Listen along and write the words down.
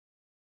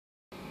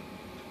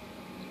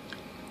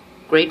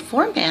Grade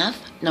 4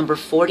 Math, number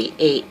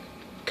 48,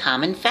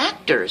 Common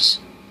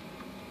Factors.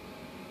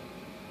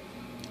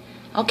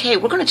 Okay,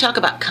 we're going to talk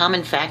about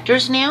common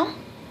factors now.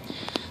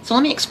 So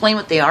let me explain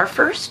what they are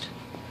first.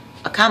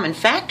 A common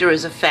factor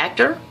is a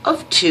factor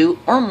of two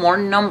or more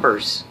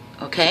numbers,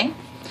 okay,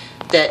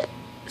 that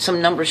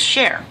some numbers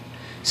share.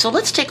 So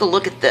let's take a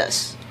look at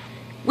this.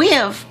 We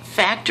have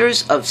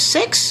factors of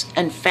 6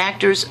 and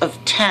factors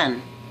of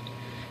 10.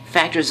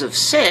 Factors of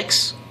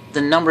 6,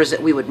 the numbers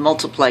that we would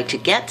multiply to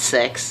get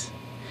 6,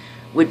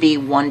 would be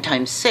 1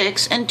 times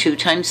 6 and 2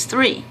 times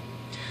 3.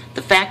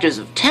 The factors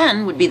of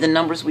 10 would be the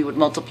numbers we would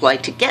multiply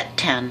to get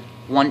 10,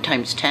 1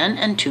 times 10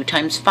 and 2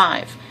 times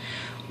 5.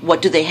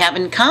 What do they have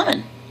in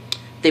common?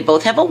 They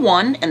both have a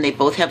 1 and they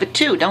both have a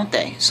 2, don't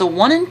they? So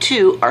 1 and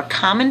 2 are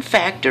common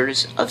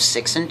factors of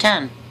 6 and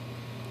 10.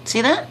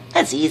 See that?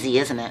 That's easy,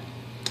 isn't it?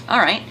 All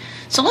right,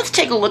 so let's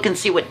take a look and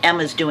see what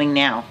Emma's doing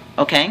now,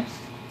 okay?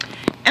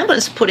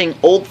 Emma's putting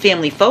old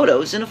family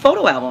photos in a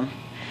photo album.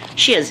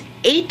 She has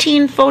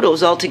 18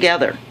 photos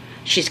altogether.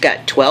 She's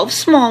got 12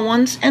 small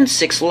ones and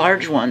 6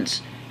 large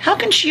ones. How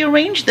can she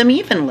arrange them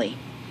evenly?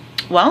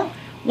 Well,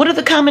 what are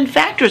the common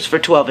factors for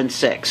 12 and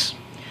 6?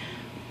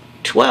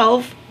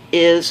 12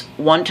 is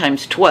 1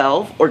 times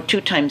 12, or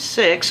 2 times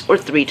 6, or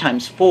 3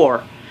 times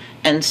 4.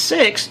 And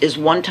 6 is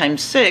 1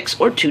 times 6,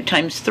 or 2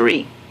 times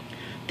 3.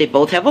 They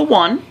both have a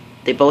 1,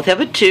 they both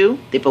have a 2,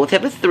 they both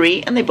have a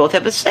 3, and they both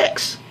have a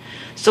 6.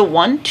 So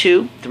 1,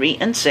 2, 3,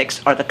 and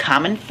 6 are the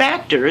common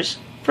factors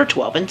for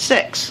 12 and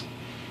 6.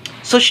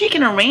 So she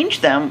can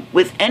arrange them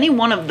with any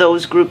one of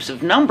those groups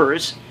of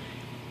numbers,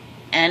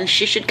 and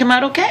she should come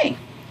out okay.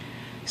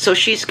 So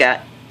she's got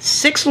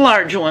 6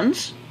 large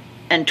ones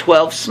and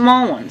 12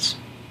 small ones.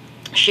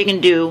 She can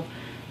do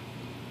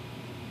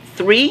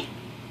 3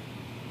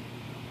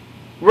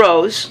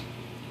 rows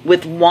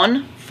with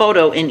 1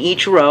 photo in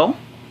each row,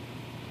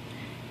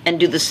 and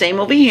do the same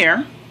over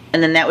here,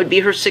 and then that would be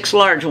her 6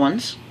 large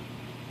ones.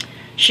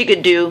 She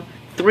could do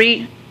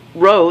 3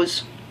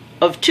 rows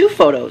of 2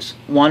 photos,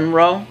 1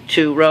 row,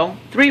 2 row,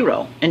 3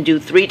 row, and do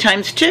 3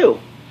 times 2,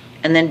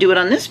 and then do it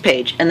on this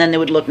page, and then they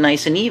would look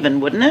nice and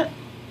even, wouldn't it?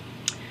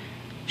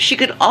 She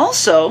could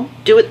also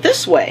do it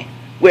this way,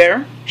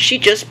 where she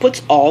just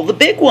puts all the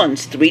big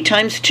ones, 3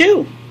 times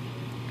 2,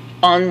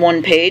 on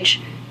one page,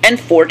 and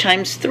 4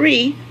 times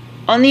 3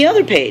 on the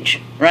other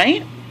page,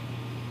 right?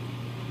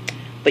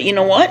 But you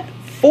know what?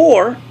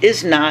 4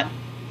 is not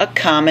a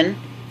common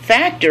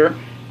factor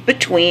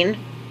between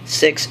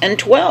 6 and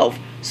 12.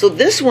 So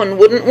this one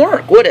wouldn't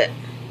work, would it?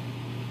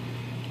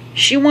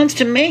 She wants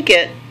to make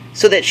it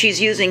so that she's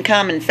using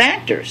common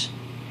factors.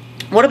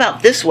 What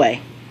about this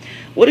way?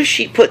 What if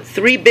she put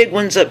 3 big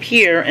ones up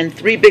here and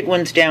 3 big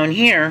ones down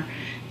here,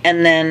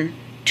 and then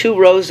 2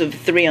 rows of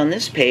 3 on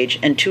this page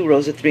and 2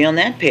 rows of 3 on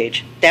that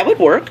page? That would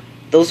work.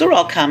 Those are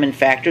all common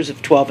factors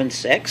of 12 and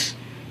 6,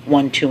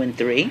 1, 2, and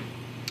 3.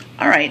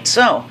 All right,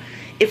 so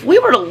if we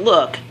were to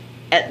look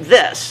at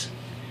this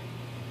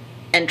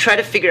and try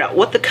to figure out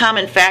what the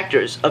common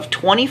factors of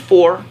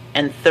 24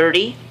 and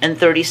 30 and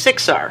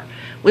 36 are,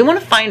 we want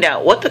to find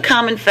out what the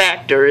common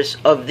factors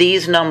of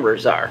these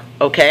numbers are,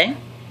 okay?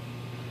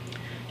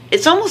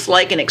 It's almost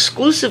like an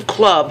exclusive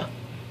club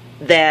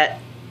that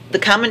the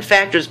common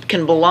factors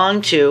can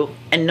belong to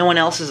and no one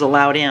else is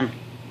allowed in,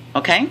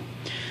 okay?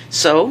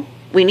 So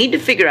we need to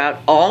figure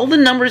out all the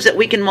numbers that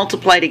we can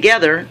multiply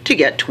together to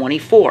get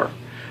 24.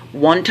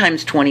 1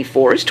 times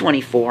 24 is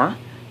 24,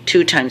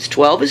 2 times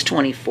 12 is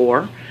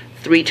 24,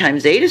 3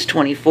 times 8 is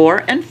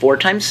 24, and 4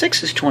 times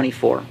 6 is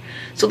 24.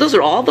 So those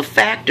are all the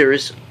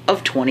factors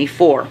of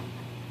 24.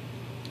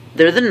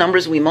 They're the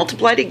numbers we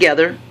multiply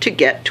together to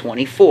get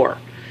 24.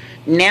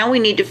 Now we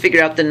need to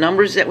figure out the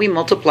numbers that we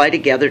multiply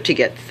together to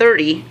get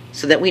 30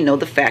 so that we know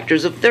the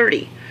factors of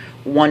 30.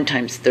 1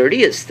 times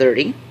 30 is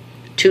 30,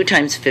 2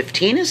 times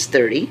 15 is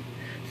 30,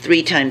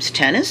 3 times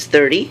 10 is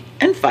 30,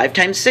 and 5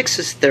 times 6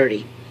 is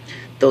 30.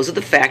 Those are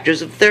the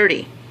factors of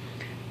 30.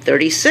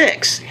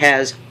 36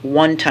 has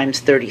 1 times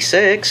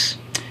 36,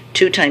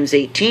 2 times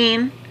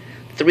 18,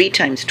 3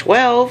 times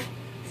 12,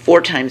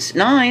 4 times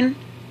 9,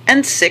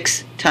 and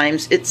 6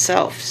 times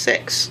itself,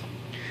 6.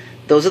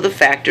 Those are the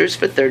factors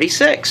for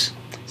 36.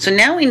 So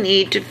now we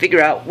need to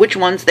figure out which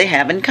ones they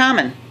have in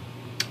common.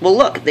 Well,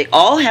 look, they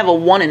all have a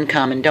 1 in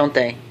common, don't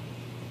they?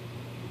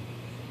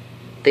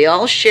 They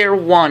all share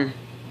 1.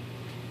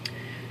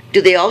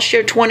 Do they all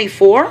share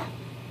 24?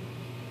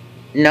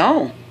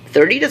 No,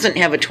 30 doesn't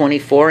have a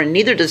 24, and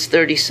neither does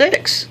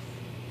 36.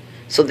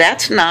 So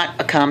that's not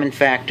a common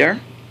factor.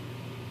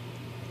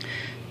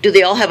 Do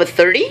they all have a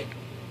 30?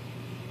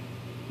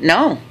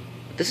 No,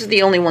 this is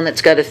the only one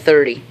that's got a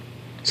 30.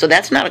 So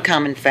that's not a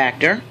common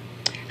factor.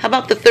 How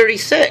about the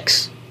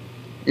 36?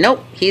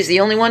 Nope, he's the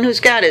only one who's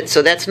got it,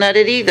 so that's not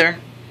it either.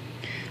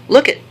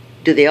 Look at,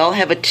 do they all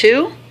have a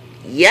 2?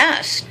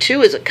 Yes,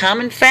 2 is a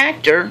common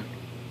factor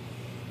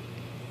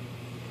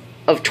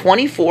of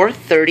 24,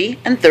 30,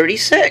 and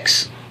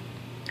 36.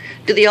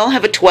 Do they all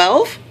have a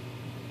 12?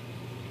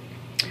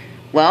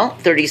 Well,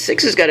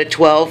 36 has got a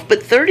 12,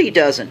 but 30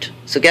 doesn't.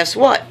 So guess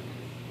what?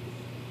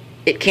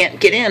 It can't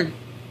get in.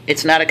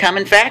 It's not a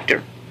common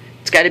factor.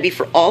 It's got to be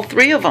for all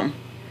three of them.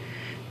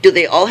 Do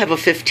they all have a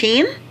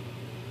 15?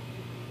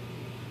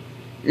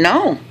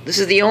 No, this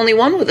is the only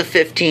one with a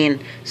 15,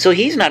 so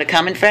he's not a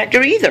common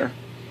factor either.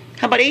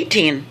 How about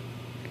 18?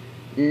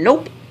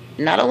 Nope,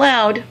 not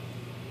allowed.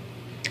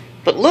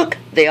 But look,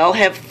 they all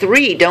have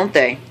 3, don't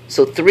they?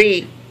 So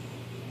 3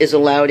 is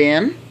allowed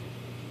in.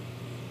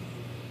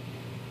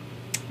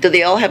 Do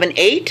they all have an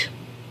 8?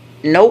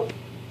 Nope.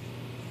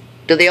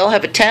 Do they all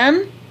have a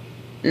 10?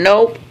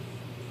 Nope.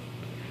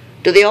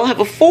 Do they all have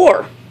a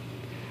 4?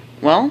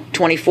 Well,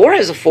 24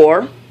 has a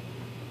 4,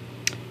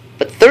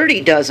 but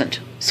 30 doesn't.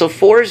 So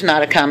 4 is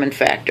not a common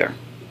factor.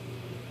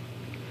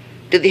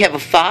 Do they have a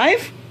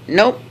 5?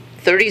 Nope.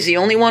 30 is the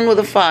only one with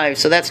a 5,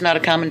 so that's not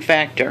a common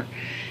factor.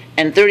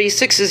 And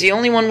 36 is the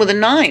only one with a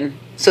 9,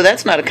 so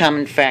that's not a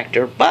common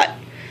factor. But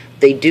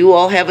they do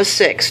all have a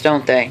 6,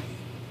 don't they?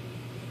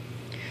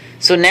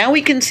 So now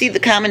we can see the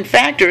common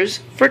factors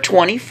for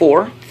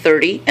 24,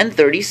 30, and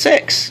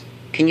 36.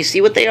 Can you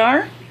see what they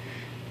are?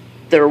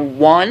 They're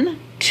 1,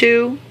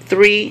 2,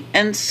 3,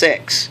 and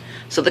 6.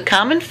 So the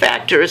common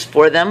factors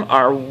for them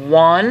are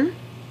 1,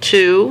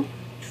 2,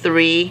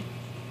 3,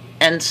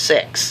 and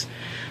 6.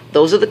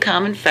 Those are the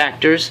common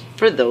factors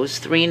for those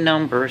 3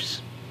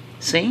 numbers.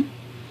 See?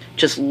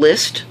 Just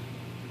list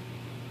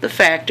the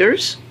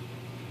factors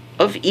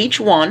of each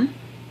one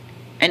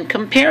and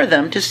compare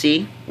them to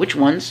see which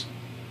ones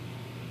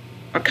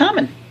are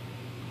common.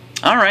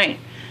 All right.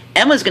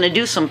 Emma's going to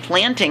do some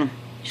planting.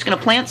 She's going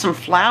to plant some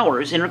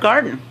flowers in her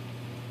garden.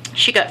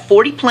 She got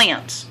 40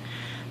 plants.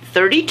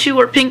 32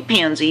 are pink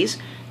pansies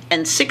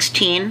and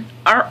 16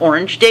 are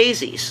orange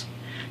daisies.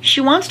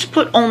 She wants to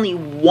put only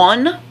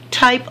one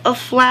type of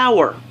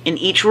flower in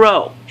each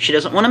row. She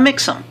doesn't want to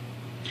mix them.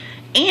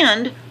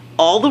 And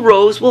all the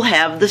rows will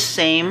have the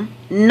same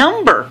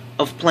number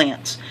of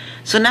plants.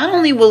 So not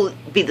only will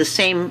it be the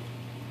same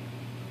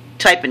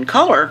type and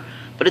color,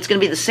 but it's going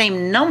to be the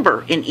same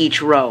number in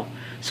each row.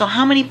 So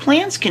how many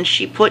plants can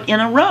she put in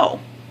a row?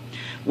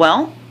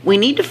 Well, we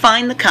need to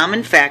find the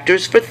common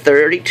factors for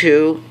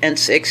 32 and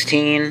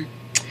 16.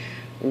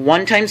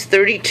 1 times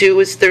 32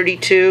 is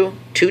 32,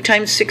 2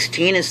 times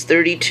 16 is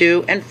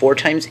 32, and 4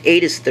 times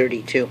 8 is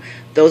 32.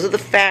 Those are the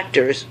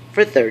factors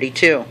for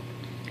 32.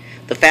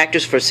 The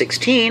factors for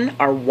 16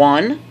 are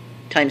 1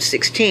 times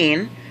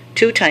 16,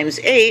 2 times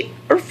 8,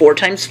 or 4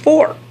 times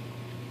 4.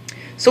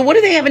 So what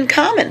do they have in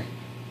common?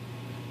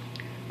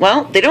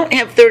 Well, they don't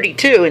have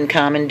 32 in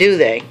common, do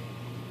they?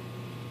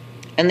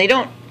 And they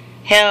don't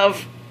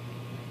have...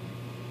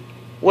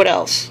 what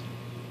else?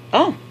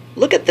 Oh,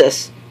 look at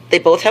this. They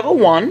both have a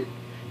 1,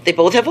 they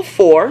both have a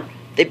 4,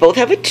 they both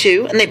have a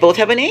 2, and they both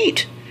have an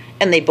 8.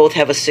 And they both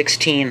have a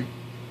 16.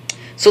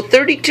 So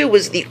 32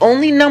 was the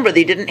only number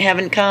they didn't have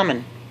in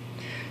common.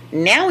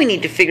 Now we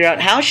need to figure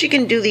out how she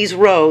can do these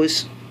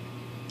rows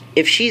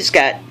if she's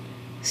got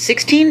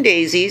 16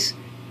 daisies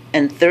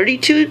and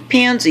 32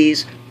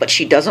 pansies, but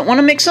she doesn't want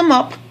to mix them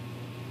up.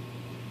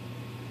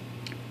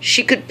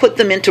 She could put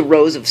them into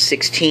rows of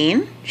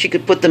 16. She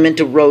could put them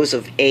into rows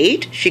of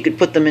 8. She could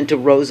put them into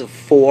rows of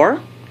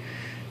 4.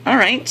 All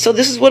right, so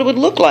this is what it would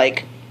look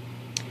like.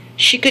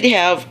 She could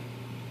have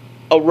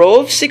a row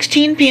of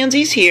 16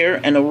 pansies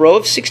here and a row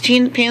of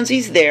 16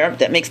 pansies there.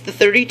 That makes the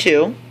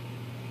 32.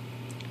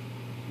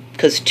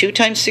 Because 2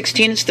 times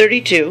 16 is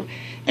 32.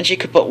 And she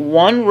could put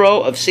one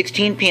row of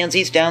 16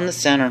 pansies down the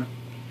center.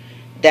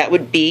 That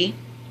would be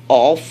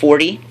all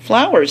 40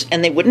 flowers.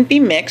 And they wouldn't be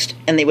mixed,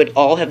 and they would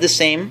all have the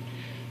same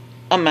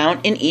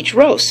amount in each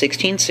row,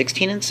 16,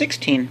 16, and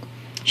 16.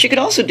 She could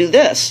also do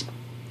this.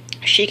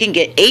 She can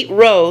get 8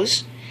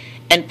 rows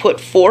and put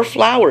 4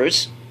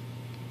 flowers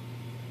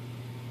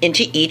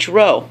into each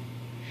row.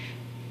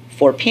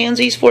 4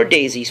 pansies, 4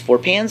 daisies, 4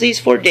 pansies,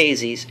 4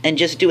 daisies, and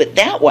just do it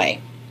that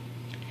way.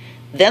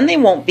 Then they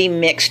won't be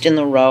mixed in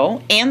the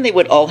row, and they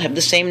would all have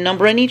the same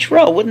number in each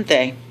row, wouldn't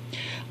they?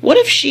 What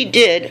if she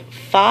did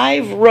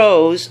 5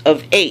 rows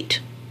of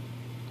 8?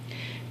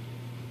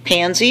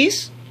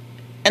 Pansies,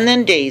 and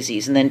then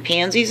daisies, and then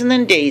pansies, and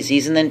then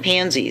daisies, and then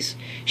pansies.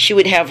 She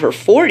would have her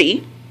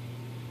 40,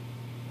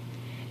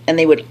 and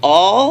they would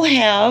all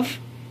have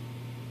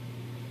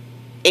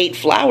 8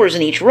 flowers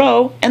in each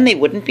row, and they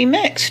wouldn't be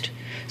mixed.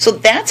 So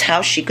that's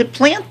how she could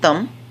plant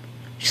them.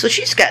 So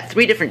she's got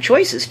 3 different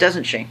choices,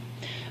 doesn't she?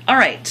 All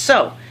right,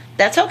 so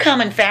that's how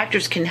common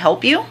factors can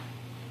help you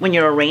when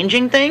you're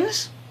arranging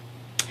things.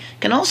 It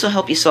can also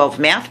help you solve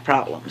math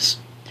problems.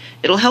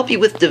 It'll help you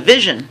with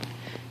division,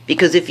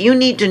 because if you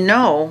need to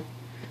know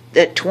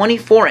that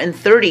 24 and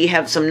 30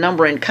 have some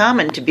number in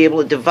common to be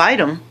able to divide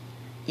them,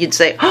 you'd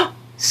say, oh,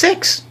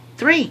 6,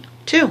 3,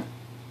 2.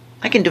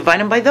 I can divide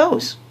them by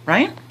those,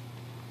 right?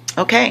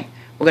 Okay,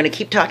 we're going to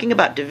keep talking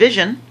about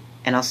division,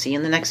 and I'll see you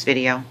in the next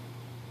video.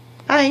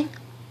 Bye.